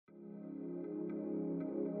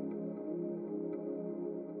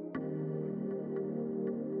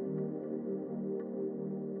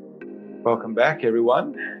Welcome back,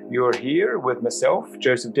 everyone. You're here with myself,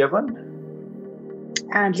 Joseph Devlin.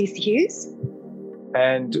 And Lisa Hughes.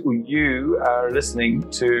 And you are listening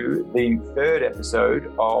to the third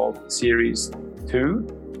episode of Series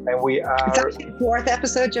 2. And we are... It's actually the fourth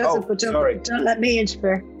episode, Joseph, but don't let me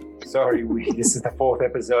interfere. Sorry, this is the fourth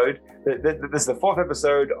episode. This is the fourth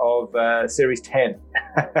episode of Series 10.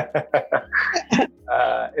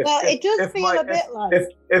 It does feel a bit like...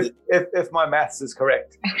 If my maths is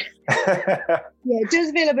correct. Yeah, it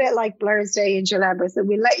does feel a bit like Blur's Day in July, so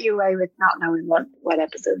we'll let you away with not knowing what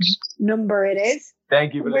episode number it is.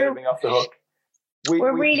 Thank you for letting me off the hook.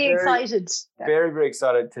 We're really excited. Very, very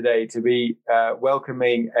excited today to be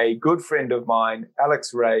welcoming a good friend of mine,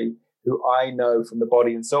 Alex Rey, who I know from the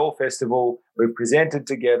Body and Soul Festival. We've presented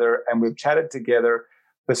together and we've chatted together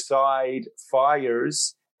beside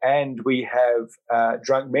fires, and we have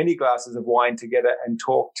drunk many glasses of wine together and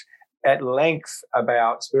talked at length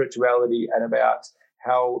about spirituality and about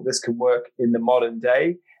how this can work in the modern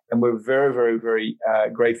day. And we're very, very, very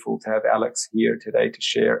grateful to have Alex here today to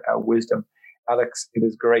share our wisdom. Alex, it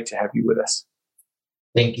is great to have you with us.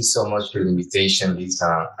 Thank you so much for the invitation,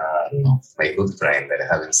 Lisa. My good friend that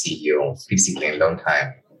I haven't seen you physically in a long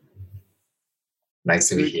time. Nice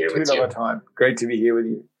to be here with you. Time. Great to be here with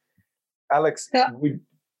you. Alex,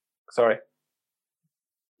 sorry.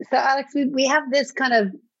 So, Alex, we have this kind of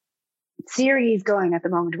series going at the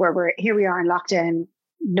moment where we are in lockdown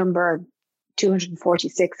number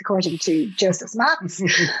 246 according to Joseph's maths.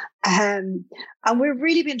 And we've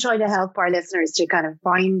really been trying to help our listeners to kind of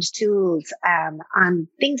find tools and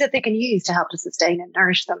things that they can use to help to sustain and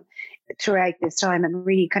nourish them throughout this time and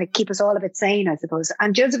really kind of keep us all a bit sane, I suppose.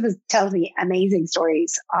 And Joseph tells me amazing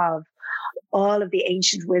stories of all of the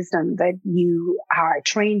ancient wisdom that you are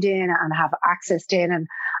trained in and have accessed in. And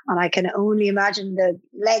I can only imagine the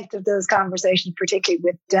length of those conversations, particularly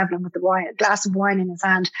with Devlin with a glass of wine in his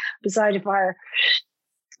hand beside a fire.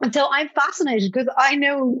 And so I'm fascinated because I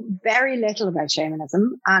know very little about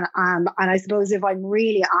shamanism. And I suppose if I'm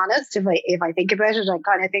really honest, if I think about it, I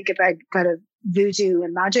kind of think about kind of voodoo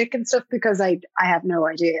and magic and stuff because I have no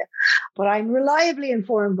idea. But I'm reliably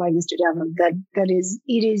informed by Mr. Devlin that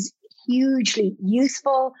it is hugely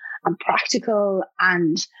useful and practical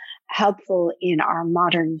and helpful in our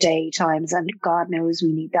modern day times. And God knows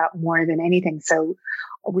we need that more than anything. So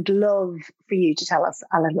I would love for you to tell us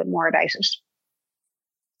a little bit more about it.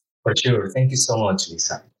 For sure. Thank you so much,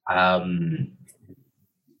 Lisa.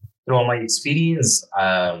 Through my experience,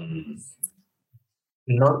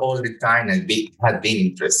 not all the time had been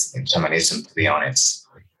interested in shamanism, to be honest.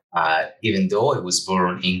 Even though I was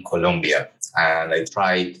born in Colombia and I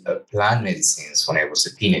tried plant medicines when I was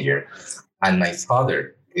a teenager. And my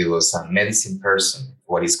father, he was a medicine person,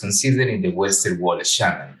 what is considered in the Western world a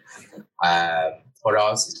shaman. For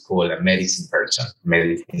us, it's called a medicine person,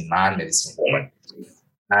 medicine man, medicine woman.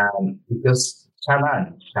 Because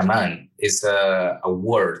shaman is a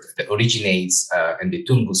word that originates in the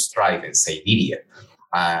Tungus tribe in Siberia.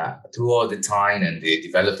 Throughout the time and the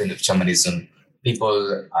development of shamanism,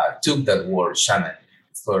 people took that word shaman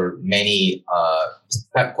for many,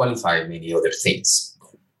 that qualify many other things.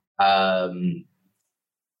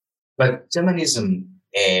 But shamanism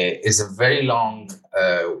is a very long,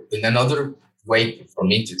 in another way for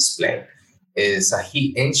me to explain, is an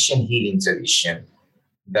ancient healing tradition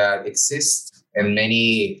that exists in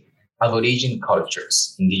many Aboriginal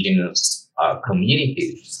cultures, indigenous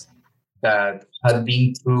communities that have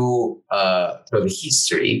been through the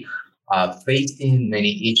history facing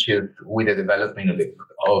many issues with the development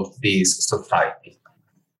of this society.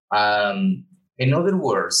 In other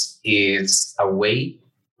words, it's a way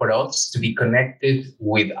for us to be connected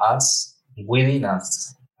with us, within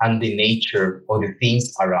us, and the nature of the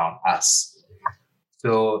things around us.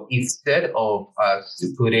 So instead of us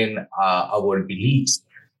putting our beliefs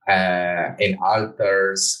in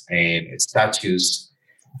altars and statues,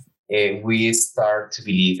 we start to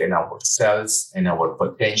believe in ourselves, in our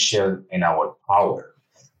potential, in our power.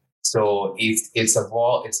 So it's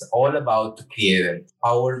all about to create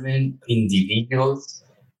empowerment individuals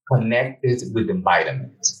connected with the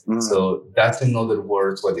environment. So that's in other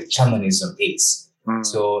words what the shamanism is.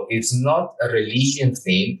 So it's not a religion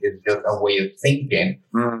thing, it's just a way of thinking.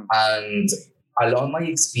 And along my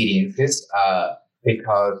experiences,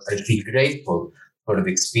 because I feel grateful for the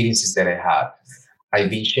experiences that I had, I've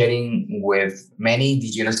been sharing with many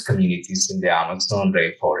indigenous communities in the Amazon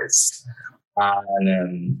rainforest,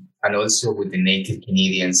 and also with the native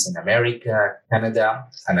Canadians in America, Canada,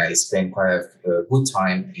 and I spent quite a good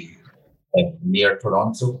time near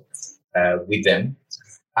Toronto with them.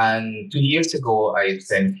 And 2 years ago, I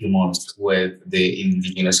spent a few months with the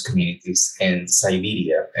indigenous communities in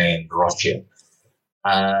Siberia and Russia.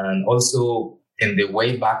 And also, in the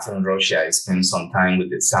way back from Russia, I spent some time with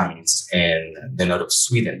the Samis in the north of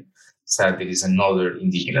Sweden. So there is another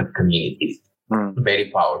indigenous community, very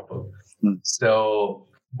powerful. So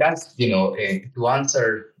that's, to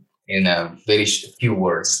answer in a very few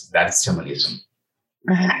words, that's shamanism.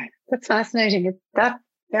 That's fascinating. That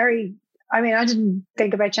very, I mean, I didn't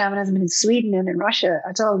think about shamanism in Sweden and in Russia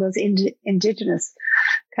at all, those indigenous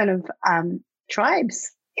kind of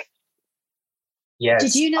tribes. Yes.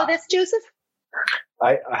 Did you know this, Joseph?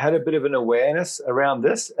 I had a bit of an awareness around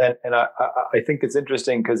this, and I think it's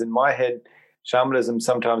interesting because in my head, shamanism,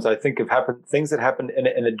 sometimes I think of things that happen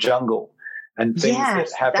in a jungle and things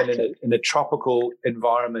that happen in a tropical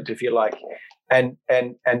environment, if you like. And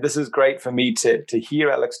this is great for me to hear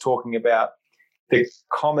Alex talking about the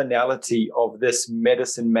commonality of this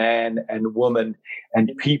medicine man and woman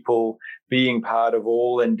and people being part of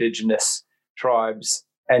all indigenous tribes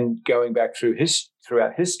and going back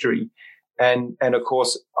throughout history. And of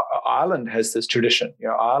course, Ireland has this tradition.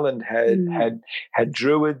 Ireland had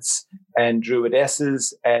druids and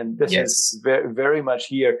druidesses, and this is very, very much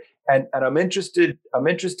here. And I'm interested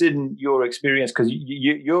in your experience because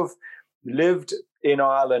you've lived in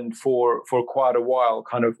Ireland for quite a while,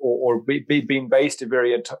 kind of, or been based at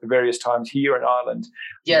various times here in Ireland.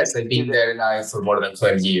 Yes, I've been there now for more than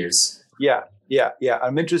 12 years. Yeah.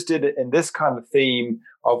 I'm interested in this kind of theme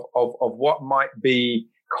of what might be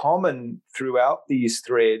common throughout these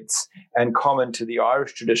threads and common to the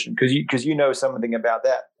Irish tradition, because you know something about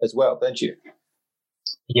that as well, don't you?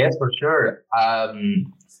 Yes, for sure.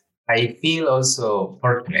 I feel also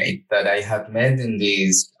fortunate that I have met in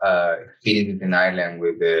these experiences in Ireland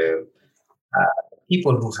with the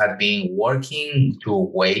people who have been working to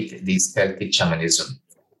wake this Celtic shamanism.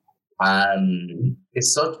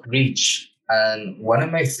 It's so rich. And one of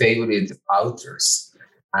my favorite authors,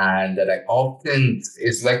 and that I often,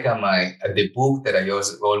 it's like the book that I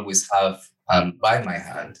always have by my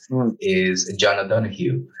hand, is John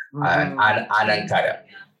O'Donoghue and Anankara.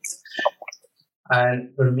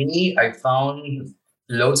 And for me, I found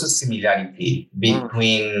lots of similarity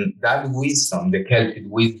between that wisdom, the Celtic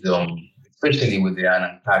wisdom, especially with the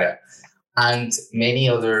Anankara, and many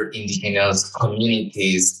other indigenous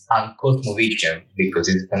communities, and cosmovision, because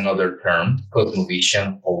it's another term,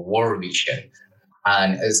 cosmovision or world vision.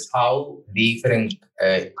 And as how different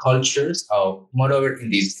cultures, moreover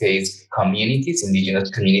in this case, communities, indigenous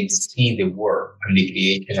communities, see the world and the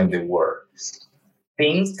creation of the world.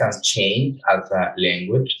 Things can change as a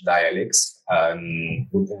language, dialects,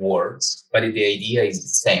 words, but the idea is the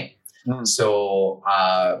same. So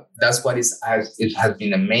that's what it has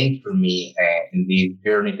been amazing for me in this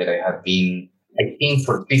journey that I have been, I think,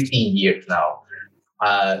 for 15 years now.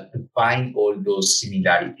 To find all those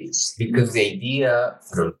similarities, because the idea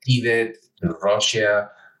from Tibet to Russia,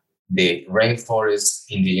 the rainforest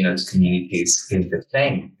indigenous communities is the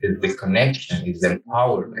same. It's the connection, is the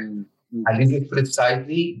empowerment. And this is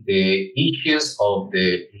precisely the issues of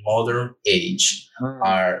the modern age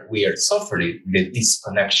we are suffering the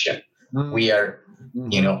disconnection. We are,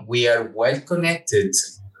 we are well connected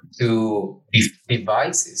to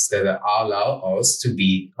devices that allow us to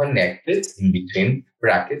be connected in between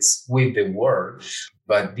brackets with the world,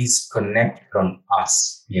 but disconnect from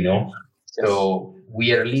us, So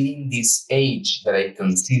we are living this age that I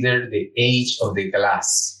consider the age of the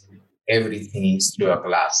glass. Everything is through a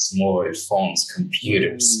glass, mobile phones,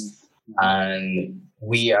 computers. And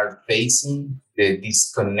we are facing the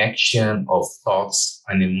disconnection of thoughts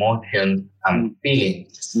and emotions and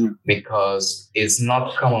feelings because it's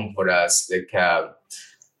not common for us to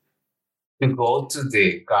go to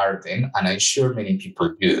the garden, and I'm sure many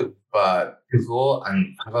people do, but to go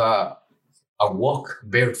and have a walk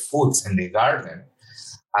barefoot in the garden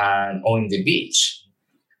and on the beach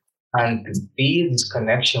and to feel this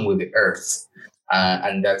connection with the earth.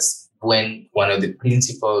 And that's when one of the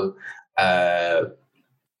principal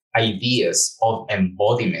ideas of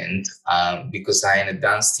embodiment, because I am a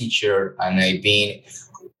dance teacher and I've been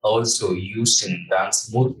also using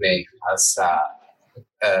dance movement as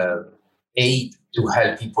a aid to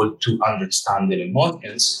help people to understand their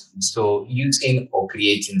emotions. So using or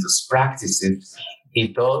creating those practices,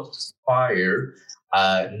 it does inspire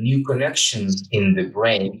new connections in the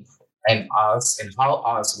brain and us and how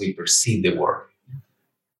we perceive the world.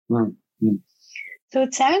 Mm-hmm. So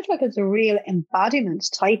it sounds like it's a real embodiment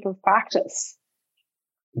type of practice.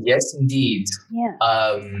 Yes, indeed. Yeah.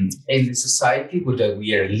 In the society that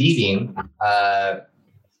we are living,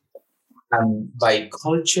 And by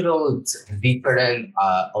cultural different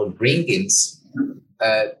upbringings,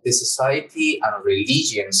 the society and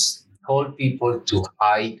religions told people to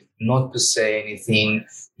hide, not to say anything,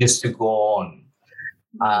 just to go on.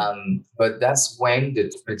 But that's when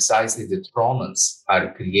precisely the traumas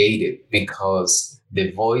are created, because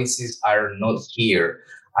the voices are not here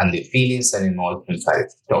and the feelings and emotions are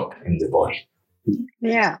stuck in the body.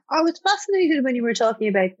 Yeah, I was fascinated when you were talking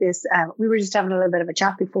about this. We were just having a little bit of a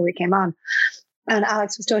chat before we came on, and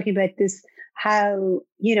Alex was talking about this, how,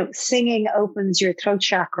 singing opens your throat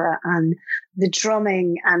chakra, and the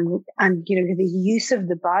drumming, and the use of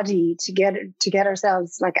the body to get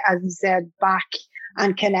ourselves, like as you said, back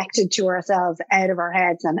and connected to ourselves, out of our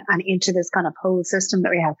heads and into this kind of whole system that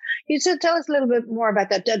we have. You should tell us a little bit more about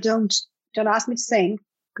that. Don't ask me to sing,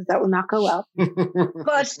 because that will not go well.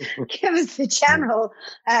 But give us the general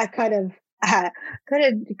kind of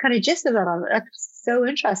gist of that all. That's so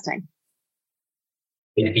interesting.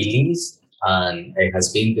 It believes, and it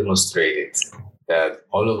has been demonstrated, that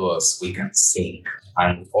all of us, we can sing,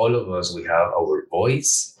 and all of us, we have our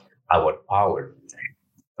voice, our power.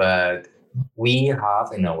 But we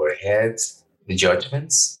have in our heads the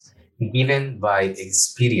judgments given by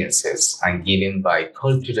experiences and given by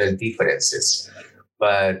cultural differences.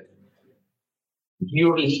 But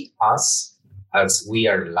purely us, as we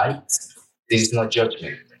are light, there is no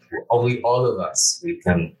judgment. All of us, we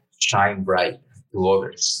can shine bright to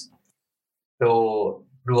others. So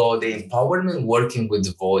throughout the empowerment, working with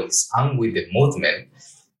the voice and with the movement,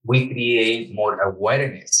 we create more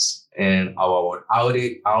awareness in our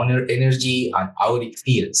outer energy and auric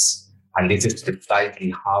fields. And this is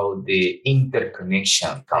precisely how the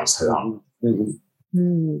interconnection comes along.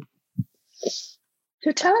 Mm-hmm.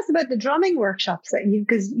 So tell us about the drumming workshops that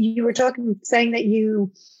because you were saying that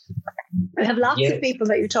you have lots of people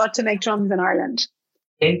that you taught to make drums in Ireland.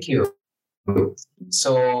 Thank you.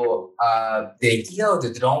 So the idea of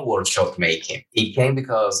the drum workshop making, it came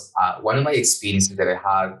because one of my experiences that I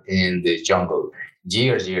had in the jungle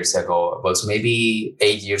years ago, about maybe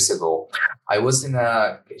 8 years ago, I was in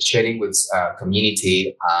a sharing with a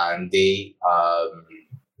community, and they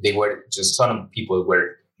were just, some people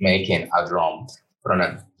were making a drum from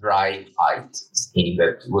a dry height skin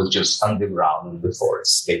that was just underground in the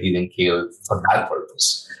forest. They didn't kill for that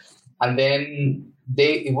purpose. And then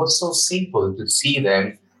it was so simple to see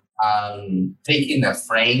them taking a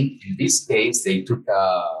frame. In this case, they took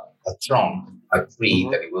a trunk, a tree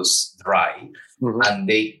that it was dry, and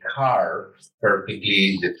they carved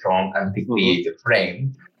perfectly the trunk and they create the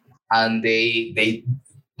frame. And they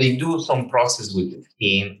do some process with the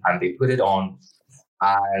skin, and they put it on,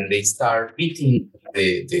 and they start beating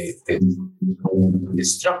the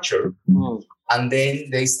structure, and then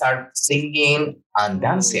they start singing and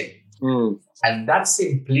dancing. And that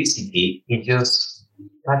simplicity, it just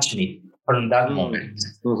touched me from that moment.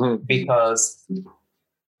 Because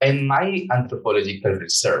in my anthropological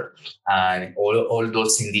research and all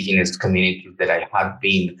those indigenous communities that I have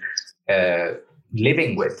been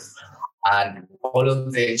living with, and all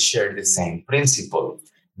of them share the same principle.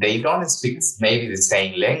 They don't speak maybe the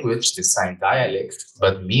same language, the same dialect,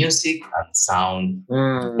 but music and sound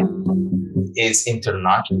is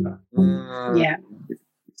international. Yeah.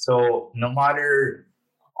 So no matter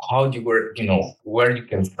how you were, where you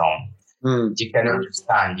came from, you can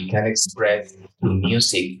understand, you can express through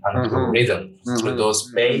music and through rhythm, through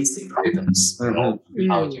those basic rhythms,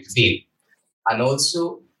 how you feel. And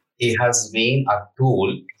also, it has been a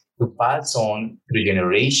tool to pass on through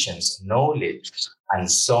generations knowledge and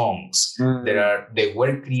songs they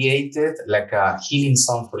were created like a healing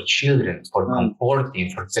song for children, for comforting,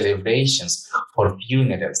 for celebrations, for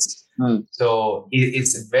funerals. So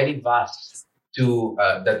it's very vast to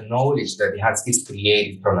that knowledge that is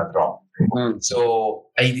created from a drum. So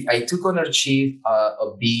I took ownership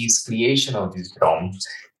of this creation of this drum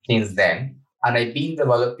since then. And I've been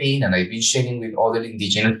developing and I've been sharing with other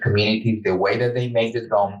indigenous communities the way that they make the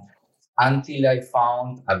drum, until I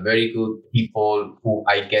found a very good people who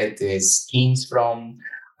I get the skins from,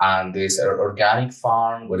 and there's an organic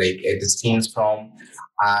farm where I get the skins from.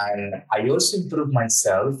 And I also improved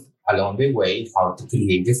myself along the way, how to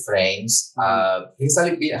create the frames.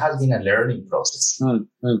 It has been a learning process.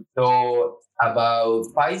 So about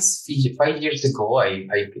five years ago,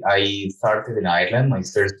 I started in Ireland, my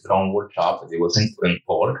first drum workshop. It was in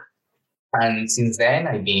Cork. And since then,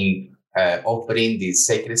 I've been offering these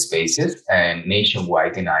sacred spaces and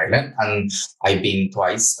nationwide in Ireland. And I've been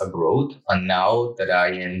twice abroad. And now that I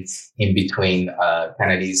am in between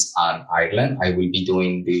Tenerife and Ireland, I will be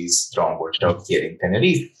doing this drum workshop here in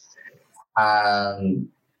Tenerife.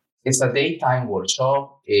 it's a daytime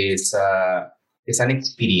workshop. It's an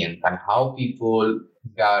experience and how people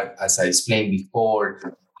got, as I explained before,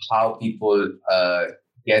 how people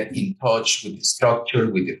get in touch with the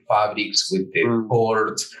structure, with the fabrics, with the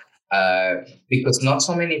cord, because not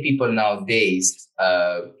so many people nowadays,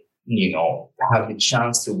 have the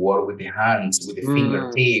chance to work with the hands, with the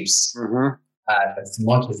fingertips, as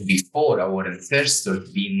much as before. Our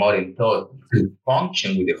ancestors being more in touch to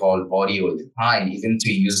function with the whole body all the time, even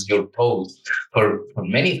to use your toes for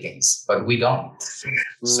many things, but we don't.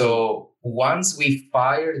 So once we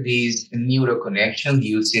fire these neural connections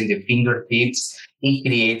using the fingertips, it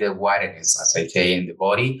creates awareness, as I say, in the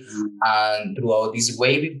body. And throughout this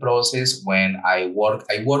waving process, when I work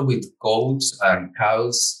with goats and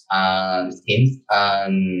cows and skins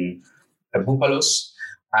and buffaloes,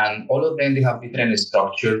 and all of them, they have different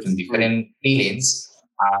structures and different feelings.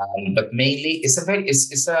 But mainly, it's a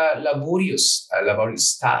laborious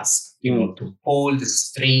task, to pull the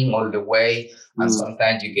string all the way. And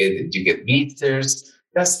sometimes you get blisters.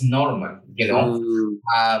 That's normal,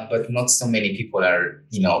 but not so many people are,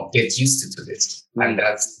 get used to this. And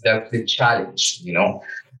that's the challenge,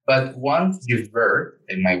 But once you've heard,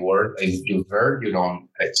 in my word, you've heard your own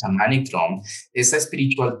shamanic drum, it's a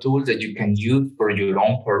spiritual tool that you can use for your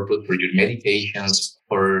own purpose, for your meditations,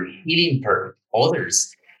 for healing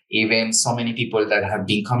others. Even so many people that have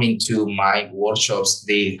been coming to my workshops,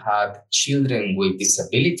 they had children with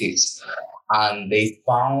disabilities, and they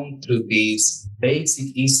found through this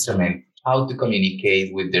basic instrument how to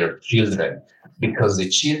communicate with their children, because the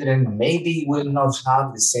children maybe will not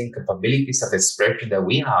have the same capabilities of expression that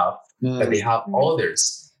we have, but they have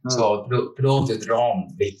others. So through the drum,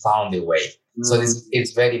 they found a way. So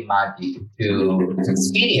it's very magic to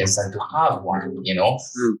experience and to have one,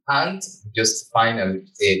 And just finally,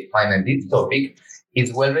 this topic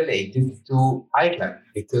is well related to Ireland,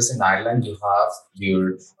 because in Ireland you have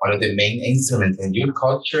one of the main instruments in your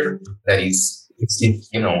culture that it's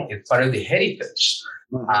part of the heritage.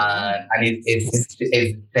 And it's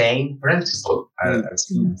the same principle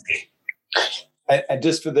as And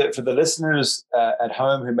just for the listeners at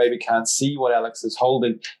home who maybe can't see what Alex is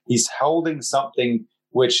holding, he's holding something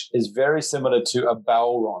which is very similar to a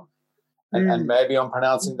bowron. And maybe I'm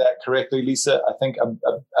pronouncing that correctly, Lisa. I think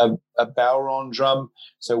a bowron drum.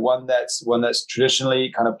 So one that's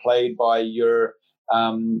traditionally kind of played by your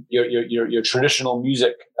traditional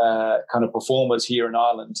music kind of performers here in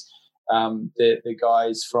Ireland. The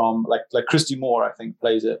guys from like Christy Moore, I think,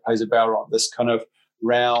 plays a bowron. This kind of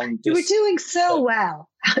round. You were doing so well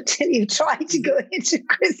until you tried to go into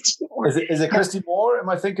Christy Moore. Is it Christy Moore? Am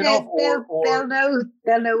I thinking of? They'll know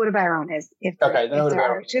what a bowron is. Okay, they know what a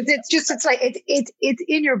bowron is. It's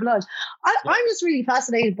in your blood. I'm just really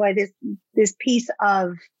fascinated by this piece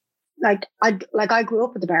of I grew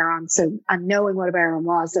up with the bowron, and knowing what a bowron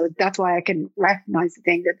was, so that's why I can recognize the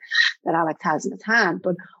thing that Alex has in his hand.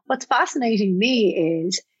 But what's fascinating me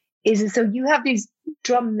is so you have these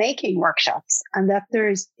drum making workshops, and that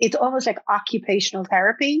it's almost like occupational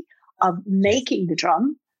therapy of making the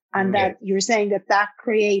drum, and that you're saying that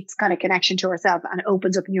creates kind of connection to ourselves and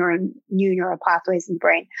opens up new neural pathways in the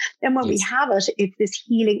brain. Then when we have it's this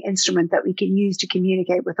healing instrument that we can use to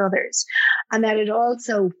communicate with others, and that it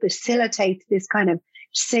also facilitates this kind of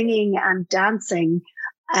singing and dancing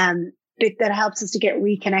bit that helps us to get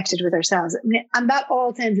reconnected with ourselves. And that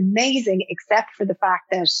all sounds amazing, except for the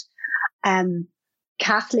fact that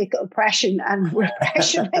Catholic oppression and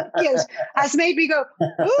repression and guilt has made me go,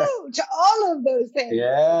 ooh, to all of those things.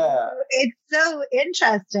 Yeah. It's so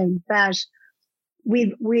interesting that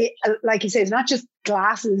we like you say, it's not just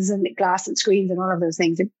glass and screens and all of those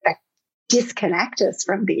things that disconnect us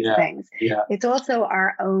from these things. Yeah. It's also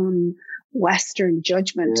our own Western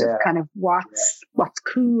judgment of kind of what's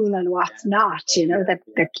cool and what's not,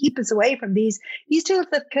 that keep us away from these tools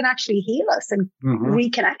that can actually heal us and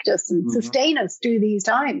reconnect us and sustain us through these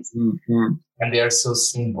times. And they are so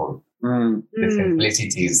simple. The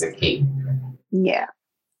simplicity is the key. Yeah.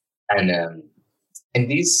 And in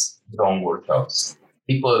these drum workshops,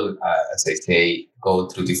 people, as I say, go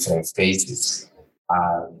through different phases.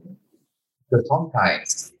 But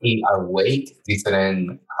sometimes it awake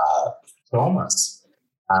different traumas,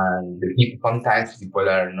 and sometimes people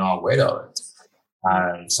are not aware of it,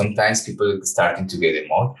 and sometimes people starting to get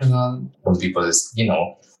emotional. Some people,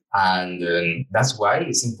 and that's why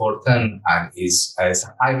it's important, and it's a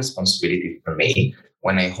high responsibility for me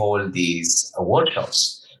when I hold these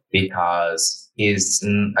workshops, because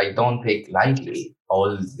I don't take lightly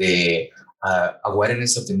all the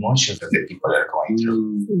awareness of the emotions that the people are going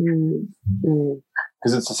through.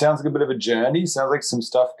 Because it sounds like a bit of a journey. Sounds like some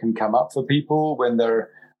stuff can come up for people when they're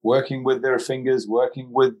working with their fingers,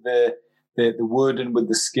 working with the wood and with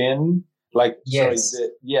the skin. Like, Yes.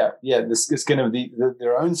 sorry, the skin of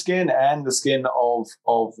their own skin and the skin of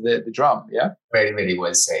the drum. Yeah. Very, very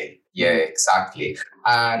well said. Yeah, exactly.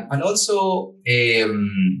 And also,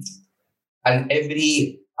 and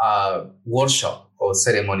every workshop or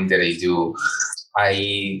ceremony that I do,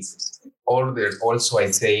 I order also,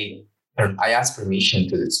 I say, I ask permission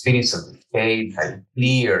to the spirits of the faith.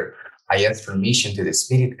 I ask permission to the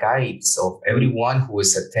spirit guides of everyone who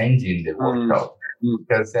is attending the workshop.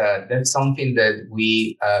 Because that's something that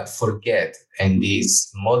we forget in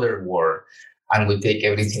this modern world, and we take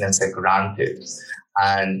everything as a granted.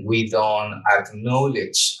 And we don't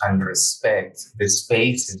acknowledge and respect the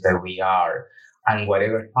spaces that we are and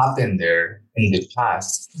whatever happened there in the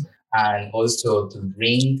past, and also to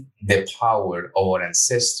bring the power of our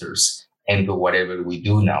ancestors into whatever we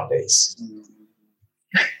do nowadays.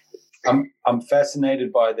 I'm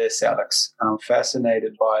fascinated by this, Alex, and I'm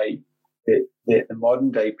fascinated by the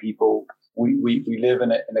modern day people. We live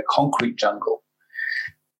in a concrete jungle,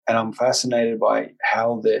 and I'm fascinated by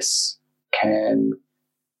how this can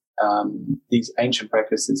these ancient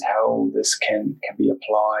practices, how this can be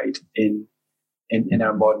applied in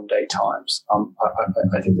our modern day times.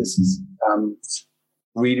 I think this is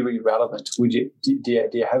really, really relevant. Do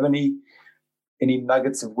you have any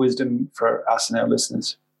nuggets of wisdom for us and our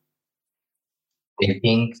listeners? I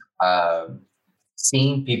think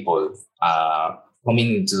seeing people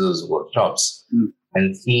coming into those workshops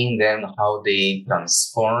and seeing them how they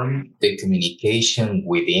transform the communication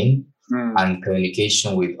within and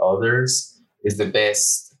communication with others is the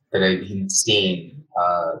best that I've been seeing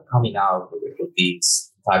coming out of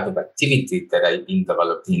this type of activity that I've been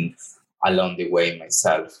developing along the way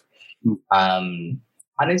myself. And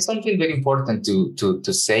it's something very important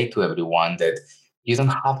to say to everyone that you don't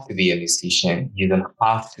have to be a musician. You don't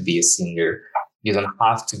have to be a singer. You don't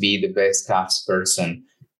have to be the best craftsperson.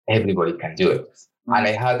 Everybody can do it. And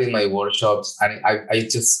I had in my workshops, and I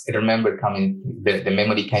just remember the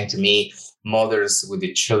memory came to me, mothers with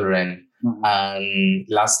the children. And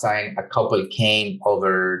last time a couple came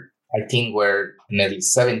over, I think we're in the early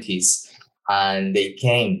 70s, and they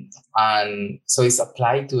came. And so it's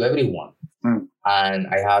applied to everyone. And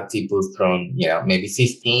I had people from, maybe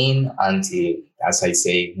 15 until, as I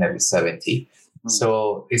say, maybe 70.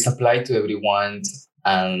 So it's applied to everyone,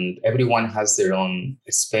 and everyone has their own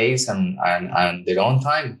space and their own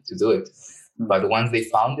time to do it. But once they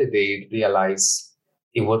found it, they realized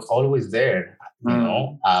it was always there,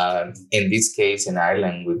 in this case, in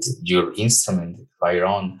Ireland, with your instrument, fire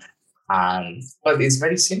on. But it's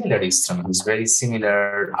very similar instrument, it's very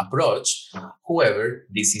similar approach. However,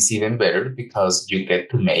 this is even better because you get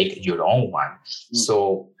to make your own one.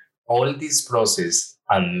 So all this process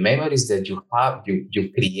and memories that you have,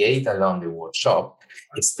 you create along the workshop,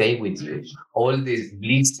 stay with you. All these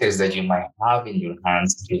blisters that you might have in your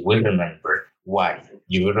hands, you will remember. Why?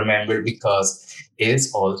 You will remember because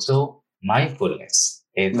it's also mindfulness.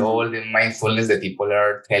 It's all the mindfulness that people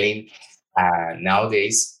are telling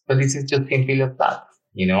nowadays. But this is just simply of that,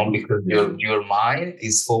 because your mind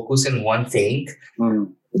is focused on one thing.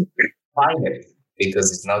 Finally,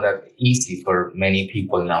 because it's not that easy for many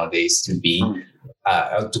people nowadays to be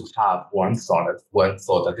to have one thought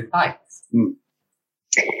at a time.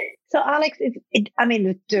 So, Alex,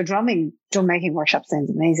 the drum making workshop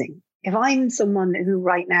sounds amazing. If I'm someone who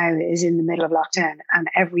right now is in the middle of lockdown and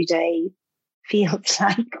every day feels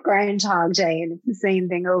like Groundhog Day and it's the same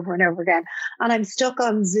thing over and over again, and I'm stuck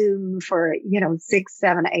on Zoom for 6,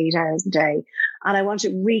 7, 8 hours a day, and I want to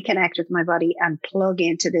reconnect with my body and plug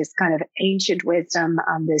into this kind of ancient wisdom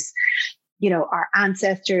and this, our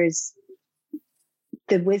ancestors,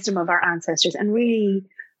 the wisdom of our ancestors, and really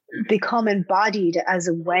become embodied as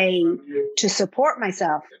a way to support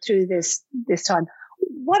myself through this time.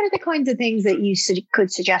 What are the kinds of things that you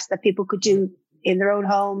could suggest that people could do in their own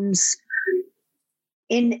homes,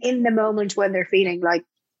 in the moment when they're feeling like,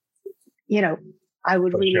 I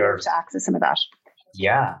would really love to access some of that?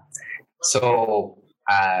 Yeah. So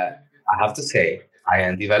I have to say, I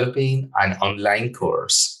am developing an online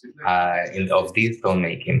course of this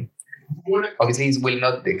filmmaking. Obviously, it will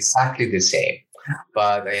not be exactly the same,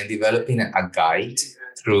 but I am developing a guide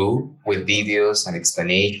with videos and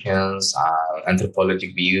explanations,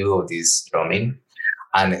 anthropologic view of this drumming,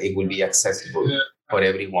 and it will be accessible for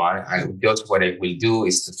everyone. And just what I will do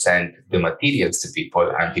is to send the materials to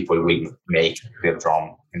people, and people will make the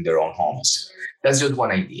drum in their own homes. That's just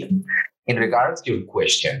one idea. In regards to your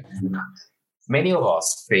question, many of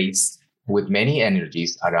us faced with many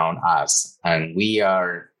energies around us, and we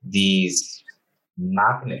are these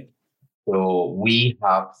magnet So we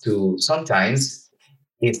have to, sometimes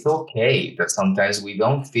it's okay that sometimes we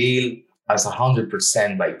don't feel as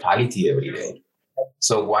 100% vitality every day.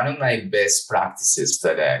 So one of my best practices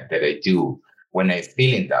that I do when I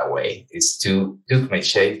feel in that way is to take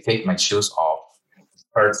my shoes off.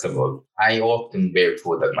 First of all, I often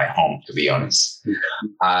barefoot at my home, to be honest.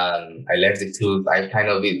 I left the shoes.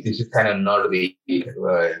 This is kind of not the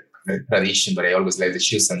tradition, but I always leave the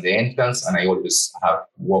shoes on the entrance, and I always have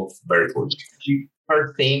walked barefoot.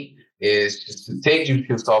 First thing is just to take your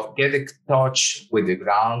shoes off, get a touch with the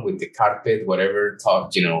ground, with the carpet, whatever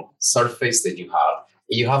touch, surface that you have.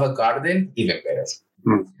 If you have a garden, even better.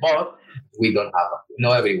 But we don't have,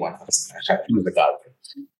 not everyone has a garden.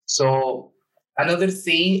 So another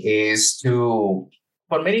thing is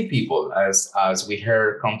for many people, as we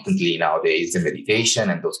hear constantly nowadays, the meditation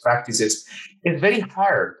and those practices, it's very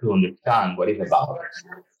hard to understand what it's about.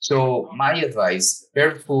 So my advice,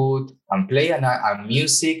 barefoot and play a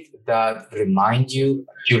music that reminds you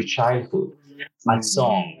your childhood, a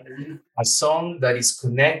song that is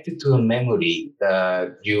connected to a memory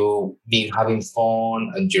that you've been having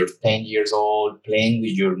fun and you're 10 years old, playing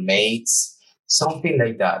with your mates, something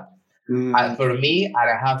like that. And for me, and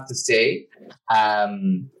I have to say,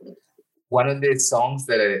 one of the songs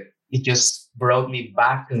that it just brought me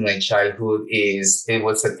back to my childhood it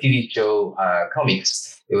was a TV show,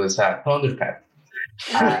 comics. It was Thundercat.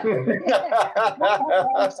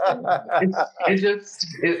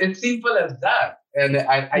 It's simple as that. And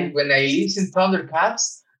I when I listen to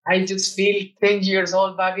Thundercats, I just feel 10 years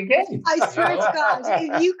old back again. I swear to God,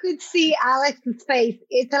 if you could see Alex's face,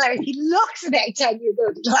 it's hilarious. He looks about 10 years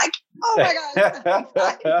old. He's like, oh my God.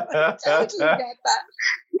 I totally get that.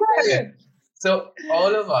 Brilliant. So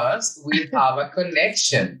all of us, we have a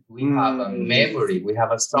connection. We have a memory. We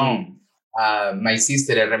have a song. My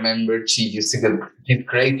sister, I remember she used to get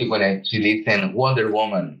crazy when she listened Wonder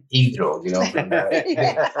Woman intro, from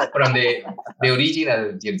the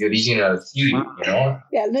original series,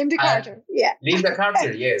 Yeah, Linda Carter. Yeah. Linda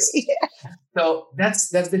Carter, yes. Yeah. So that's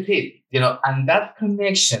the thing, and that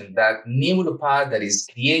connection, that neuropathy that is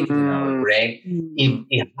created in our brain,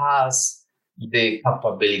 it has the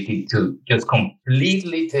capability to just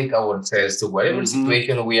completely take ourselves to whatever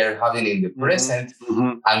situation we are having in the present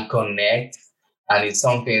and connect. And it's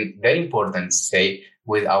something very important to say,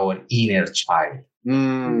 with our inner child.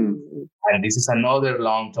 And this is another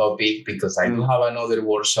long topic, because I do have another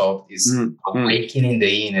workshop, is awakening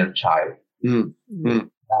the inner child.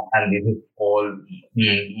 And this is all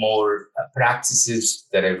more practices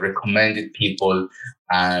that I've recommended people.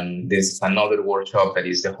 And this is another workshop that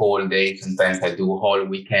is the whole day. Sometimes I do a whole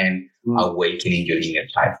weekend, awakening your inner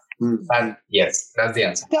child. And yes, that's the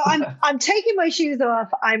answer. So I'm taking my shoes off.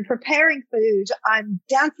 I'm preparing food. I'm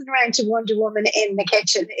dancing around to Wonder Woman in the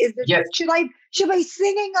kitchen. Yes. Should I be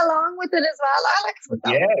singing along with it as well, Alex?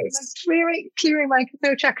 Yes. Like clearing my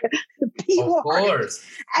throat chakra. Of course.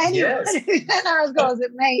 Anyone who 10 hours goes,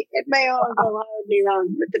 it may all go horribly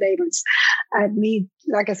wrong with the neighbours. And me,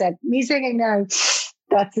 like I said, me singing now,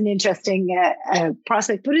 that's an interesting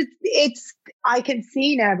prospect. But it's I can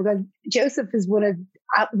see now, because Joseph is one of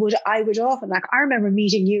I would often, like, I remember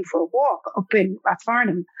meeting you for a walk up in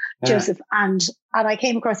Rathfarnham, Joseph, and I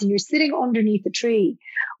came across you. You're sitting underneath the tree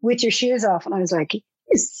with your shoes off, and I was like,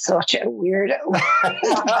 he's such a weirdo.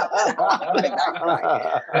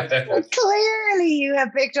 But clearly you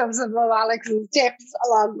have picked up some of Alex's tips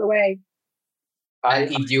along the way.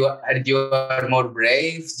 If you are more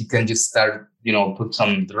brave, you can just start, put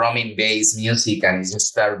some drumming bass music and just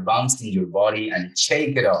start bouncing your body and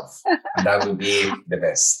shake it off. And that would be the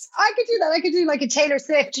best. I could do that. I could do like a Taylor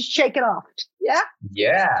Swift, just shake it off. Yeah?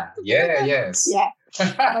 Yes. Yeah.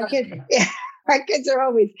 My kids are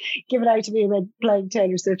always giving out to me about playing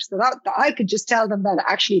Taylor Swift. So that I could just tell them that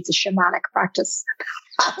actually it's a shamanic practice.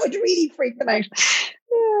 That would really freak them out.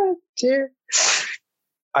 Yeah, dear.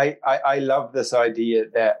 I love this idea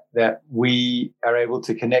that we are able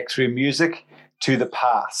to connect through music to the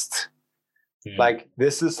past. Like,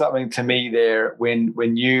 this is something to me there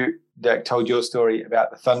when you, Dirk, told your story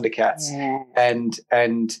about the Thundercats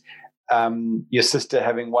and your sister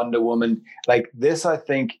having Wonder Woman. Like, this, I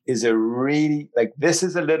think, is a really, like, this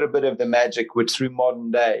is a little bit of the magic which through modern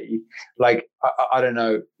day, like, I don't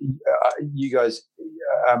know, you guys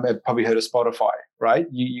have probably heard of Spotify, right?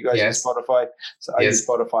 You guys use Spotify. So I use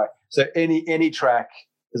Spotify. So any track,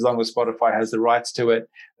 as long as Spotify has the rights to it,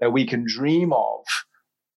 that we can dream of,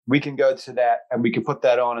 we can go to that and we can put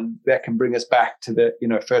that on, and that can bring us back to the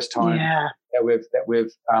first time that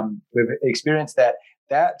we've experienced that.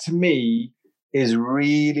 That, to me, is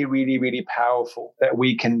really, really, really powerful. That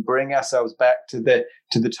we can bring ourselves back to the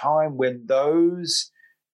time when those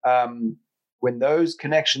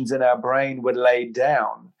connections in our brain were laid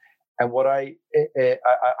down. And what I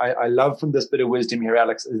love from this bit of wisdom here,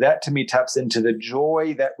 Alex, is that to me taps into the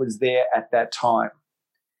joy that was there at that time.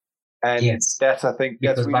 And yes, that's, I think,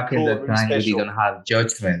 because that's really back cool, in that really time we special. didn't have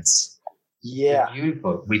judgments. Yeah. It's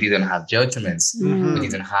beautiful. We didn't have judgments. Mm-hmm. We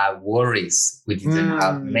didn't have worries. We didn't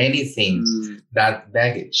have many things, that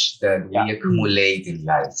baggage that we accumulate in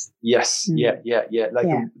life. Yes. Yeah. Like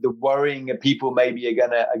the worrying of people maybe are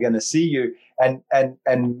gonna see you and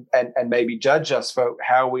maybe judge us for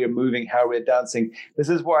how we are moving, how we're dancing. This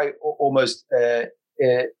is why almost I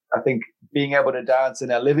think being able to dance in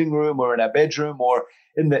our living room or in our bedroom or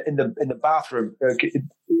in the bathroom, who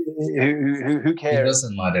cares? It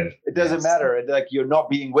doesn't matter. It doesn't matter. Like, you're not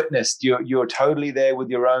being witnessed. You're totally there with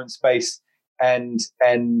your own space, and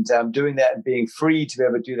doing that and being free to be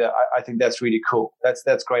able to do that. I think that's really cool.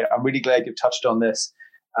 That's great. I'm really glad you've touched on this,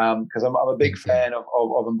 because I'm a big fan of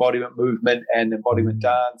embodiment movement and embodiment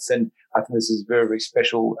dance, and I think this is a very, very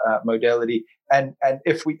special modality. And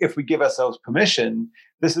if we give ourselves permission,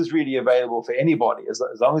 this is really available for anybody, as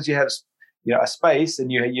long as you have a space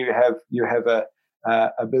and you have a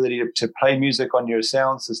ability to play music on your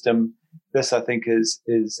sound system. This, I think, is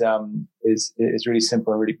really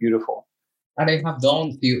simple and really beautiful. And I have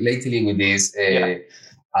done lately with these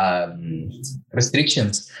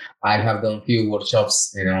restrictions. I have done few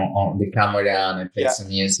workshops, on the camera, and I play some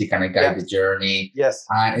music and I guide the journey. Yes,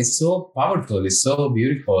 and it's so powerful. It's so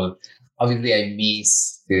beautiful. Obviously, I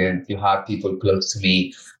miss to have people close to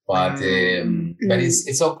me. But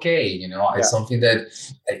it's okay, It's something that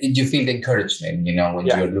you feel the encouragement, when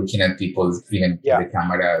you're looking at people, even the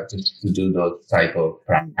camera, to do those type of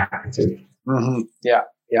practices. Mm-hmm. Yeah.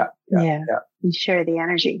 You share the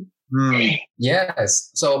energy.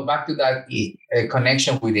 Yes. So back to that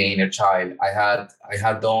connection with the inner child. I had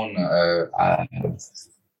done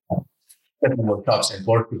workshops in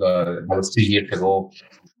Portugal. That was 2 years ago,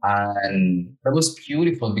 and that was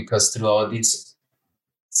beautiful because through all these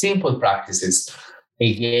simple practices,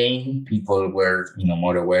 again, people were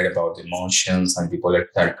more aware about emotions, and people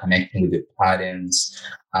start connecting with the patterns,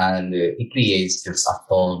 and it creates just a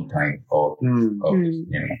fun type of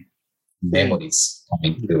memories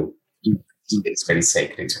coming through. It's very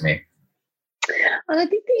sacred to me. And I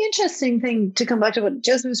think the interesting thing, to come back to what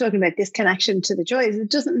Joseph was talking about, this connection to the joys, it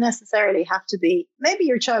doesn't necessarily have to be, maybe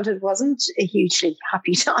your childhood wasn't a hugely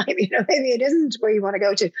happy time, maybe it isn't where you want to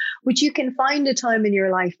go to, but you can find a time in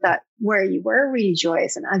your life where you were really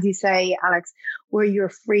joyous. And as you say, Alex, where you're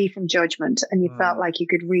free from judgment and you felt like you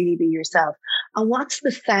could really be yourself. And what's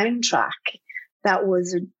the soundtrack that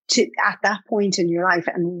was at that point in your life,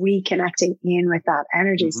 and reconnecting in with that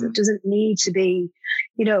energy? So it doesn't need to be,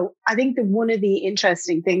 I think that one of the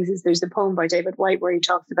interesting things is there's the poem by David Whyte where he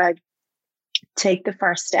talks about take the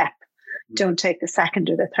first step, don't take the second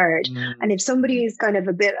or the third. And if somebody is kind of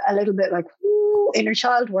a little bit like, inner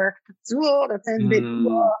child work, that sounds a bit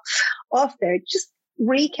off there, just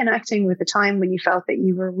reconnecting with the time when you felt that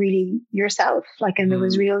you were really yourself, and there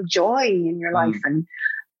was real joy in your life, and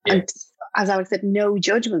as Alex said, no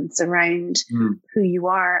judgments around who you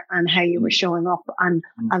are and how you were showing up, and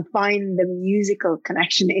find the musical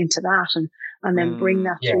connection into that, and then bring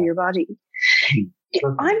that through your body.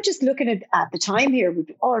 I'm just looking at the time here.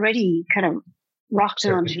 We've already kind of rocked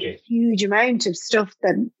on to a huge amount of stuff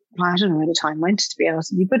that I don't know where the time went, to be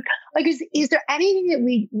honest with you. But is there anything that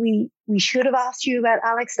we should have asked you about,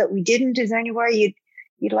 Alex, that we didn't? Is there anywhere you'd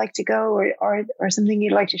like to go, or something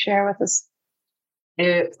you'd like to share with us?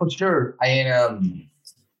 For sure. I am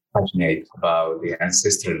passionate about the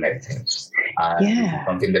ancestral medicines. It's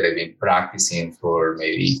something that I've been practicing for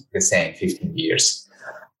maybe the same 15 years.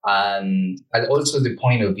 And also the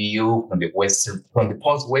point of view from the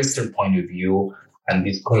post-Western point of view, and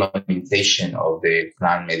this colonization of the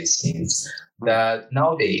plant medicines, that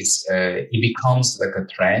nowadays it becomes like a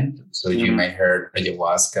trend. So you might heard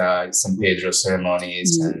ayahuasca, San Pedro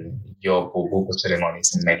ceremonies, and Yopo Buko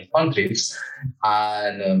ceremonies in many countries.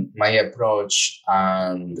 And my approach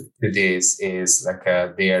to this is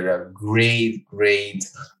they are great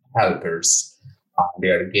helpers. They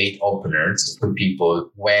are gate openers for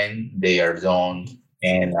people when they are done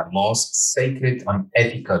in a most sacred and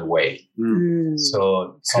ethical way.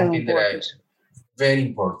 So something very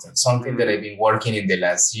important, something that I've been working in the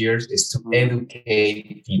last years is to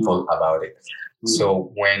educate people about it.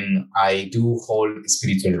 So when I do hold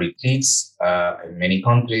spiritual retreats in many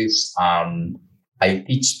countries, I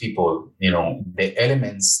teach people, the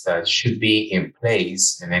elements that should be in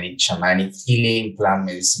place in any shamanic healing plant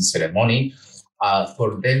medicine ceremony.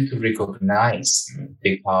 for them to recognize,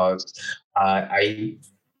 because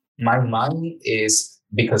my mind is,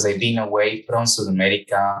 because I've been away from South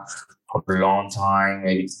America for a long time,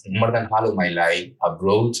 maybe more than half of my life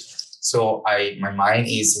abroad. So my mind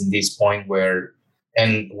is in this point where,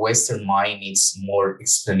 and Western mind needs more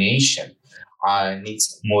explanation,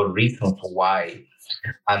 needs more reason for why.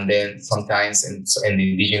 And then sometimes in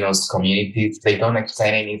the indigenous communities, they don't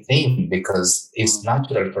explain anything because it's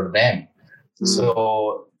natural for them.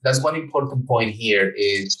 So that's one important point here,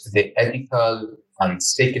 is the ethical and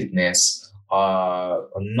sacredness,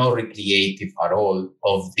 not recreative at all,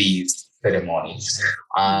 of these ceremonies,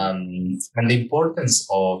 and the importance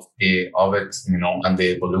of it, and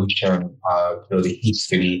the evolution through the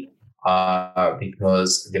history,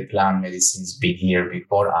 because the plant medicine's been here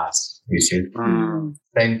before us, which is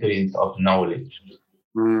centuries of knowledge.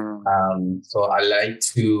 So I like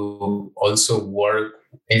to also work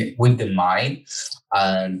with the mind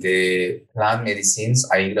and the plant medicines.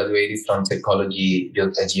 I graduated from psychology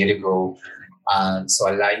just a year ago, and so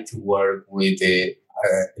I like to work with the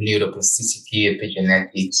neuroplasticity,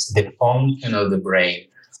 epigenetics, the function of the brain,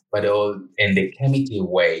 but all in the chemical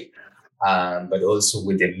way, but also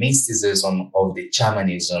with the mysticism of the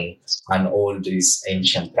shamanism and all these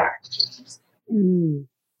ancient practices.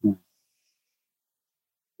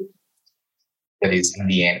 That is, in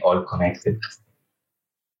the end, all connected.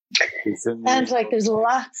 Sounds like there's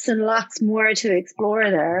lots and lots more to explore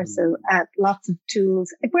there. So lots of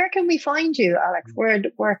tools. Where can we find you, Alex?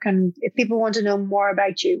 Where can, if people want to know more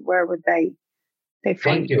about you, where would they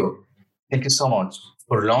find you? Thank you so much.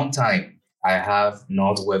 For a long time, I have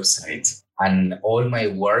no website, and all my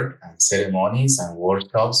work and ceremonies and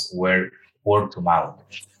workshops were word to mouth.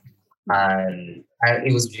 And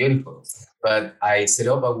it was beautiful. But I set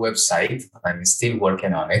up a website. I'm still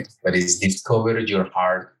working on it, but it's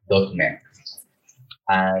discoveryourheart.net.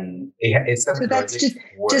 And it's a so that's just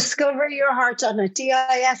discoveryourheart.net.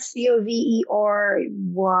 DISCOVERYOU or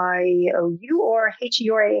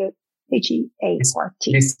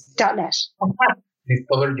HEART.net.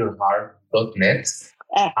 Discoveryourheart.net.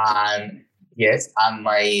 And yes, and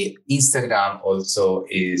my Instagram also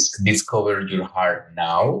is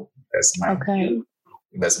discoveryourheartnow.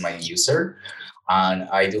 That's my user. And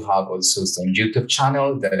I do have also some YouTube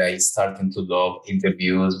channel that I started to love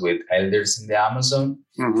interviews with elders in the Amazon.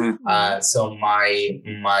 So my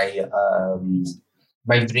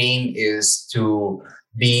dream is to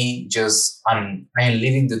be just, I'm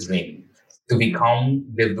living the dream, to become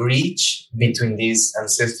the bridge between this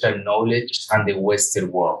ancestral knowledge and the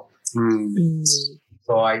Western world.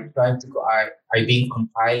 So I've been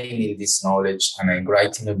compiling in this knowledge, and I'm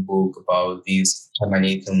writing a book about this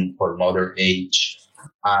shamanism for modern age.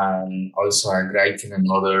 And also I'm writing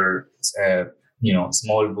another,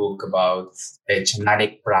 small book about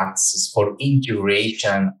shamanic practices for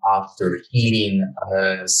integration after healing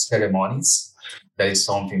ceremonies. That is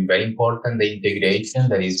something very important, the integration.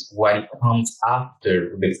 That is what comes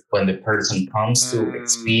after when the person comes to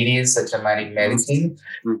experience a shamanic medicine.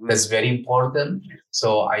 That's very important.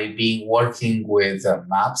 So I've been working with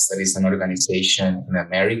MAPS, that is an organization in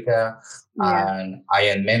America. And I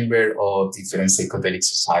am a member of different psychedelic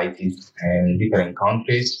societies in different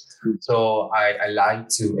countries. So I like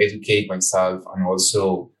to educate myself and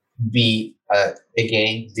also be,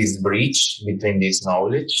 again, this bridge between this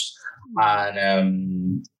knowledge.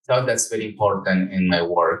 And so that's very important in my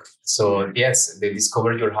work. So yes, the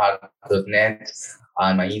discoveryourheart.net,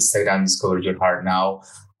 and my Instagram, discoveryourheartnow.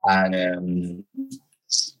 And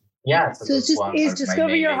so it's just, is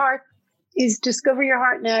Discover Your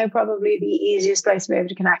Heart Now probably the easiest place to be able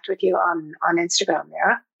to connect with you on Instagram,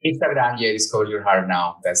 yeah? Instagram, Discover Your Heart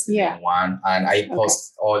Now. That's the main one. And I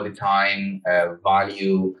post all the time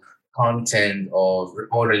value content of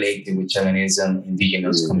all related with shamanism,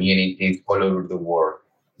 indigenous communities all over the world.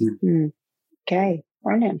 Okay,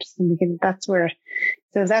 brilliant. And that's where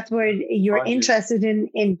you're interested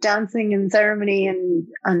in dancing and ceremony and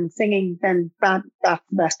singing, then that's the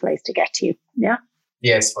best place to get to you. Yeah.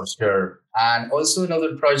 Yes, for sure. And also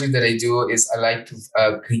another project that I do is I like to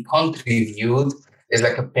contribute. It's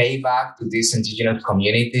like a payback to these indigenous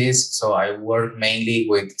communities. So I work mainly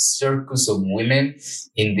with circles of women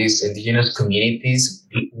in these indigenous communities,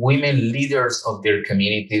 women leaders of their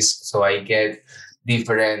communities. So I get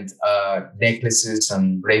different necklaces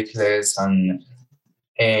and bracelets and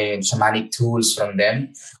shamanic tools from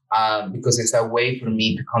them, because it's a way for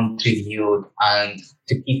me to contribute and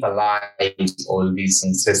to keep alive all these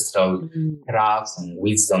ancestral crafts and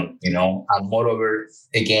wisdom, and moreover,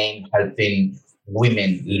 again, helping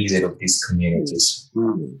women leaders of these communities.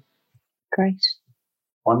 Great.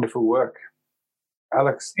 Wonderful work.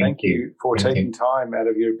 Alex, thank you for taking time out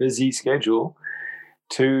of your busy schedule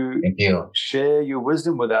to share your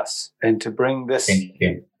wisdom with us and to bring this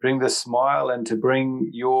smile and to bring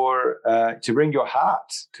your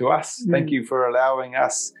heart to us. Thank you for allowing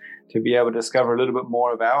us to be able to discover a little bit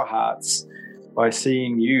more of our hearts by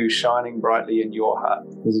seeing you shining brightly in your heart.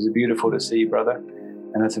 This is beautiful to see, brother,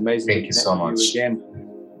 and it's amazing. Thank you so much. Again.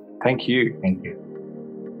 Thank you. Thank you.